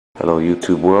Hello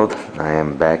YouTube world, I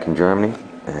am back in Germany,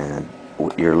 and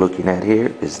what you're looking at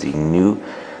here is the new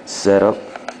setup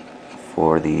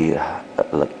for the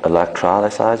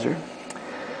electrolyzer.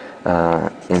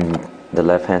 In the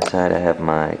left hand side I have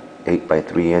my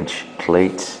 8x3"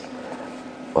 plates,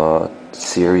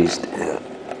 series.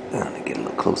 Let me get a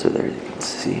little closer there, as you can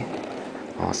see,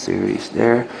 all series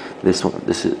there. This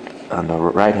is on the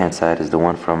right hand side, is the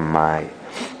one from my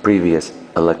previous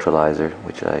electrolyzer,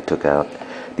 which I took out.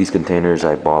 These containers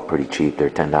I bought pretty cheap, they're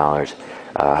 $10.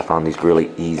 I found these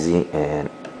really easy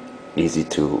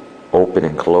to open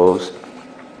and close,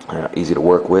 easy to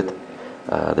work with.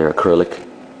 They're acrylic,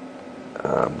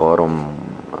 bought them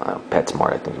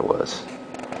PetSmart, I think it was.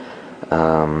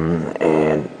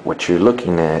 And what you're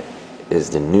looking at is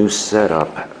the new setup.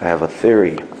 I have a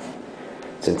theory,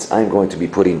 since I'm going to be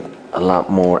putting a lot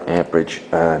more amperage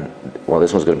on, well,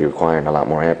 this one's going to be requiring a lot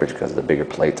more amperage because of the bigger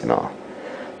plates and all.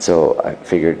 So I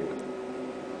figured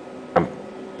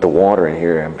the water in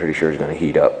here, I'm pretty sure, is going to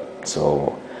heat up.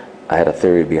 So I had a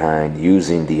theory behind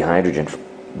using the hydrogen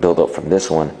buildup from this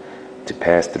one to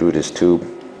pass through this tube,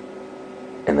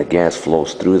 and the gas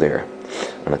flows through there.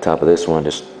 On the top of this one,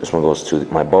 this one goes to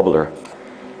my bubbler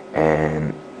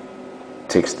and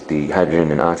takes the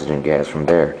hydrogen and oxygen gas from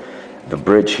there. The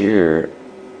bridge here,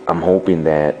 I'm hoping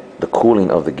that the cooling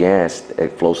of the gas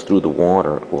that flows through the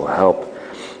water will help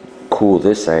cool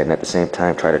this side, and at the same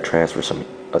time try to transfer some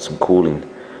cooling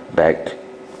back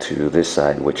to this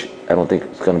side, which I don't think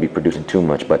it's going to be producing too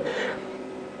much, but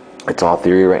it's all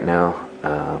theory right now.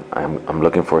 I'm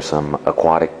looking for some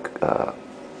aquatic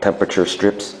temperature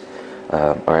strips,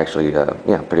 or actually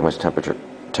yeah, pretty much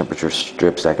temperature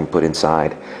strips I can put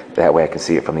inside. That way I can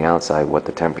see it from the outside what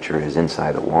the temperature is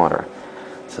inside the water.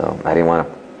 So I didn't want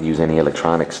to use any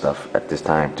electronic stuff at this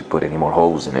time to put any more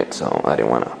holes in it, so I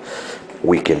didn't want to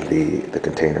weaken the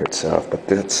container itself. But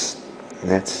that's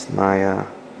my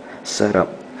setup.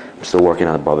 I'm still working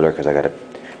on the bubbler because I got to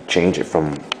change it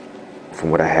from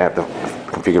what I have, the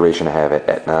configuration I have it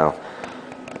at now.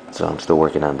 So I'm still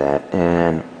working on that.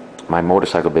 And my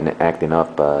motorcycle been acting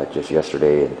up just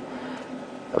yesterday, and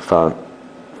I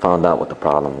found out what the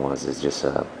problem was. It's just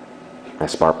my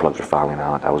spark plugs are falling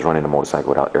out. I was running the motorcycle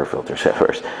without air filters at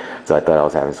first, so I thought I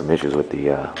was having some issues with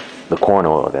the corn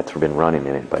oil that's been running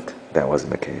in it, but that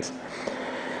wasn't the case.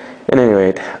 And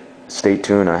anyway, stay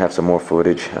tuned. I have some more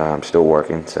footage. I'm still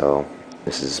working, so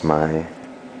this is my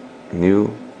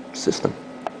new system.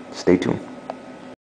 Stay tuned.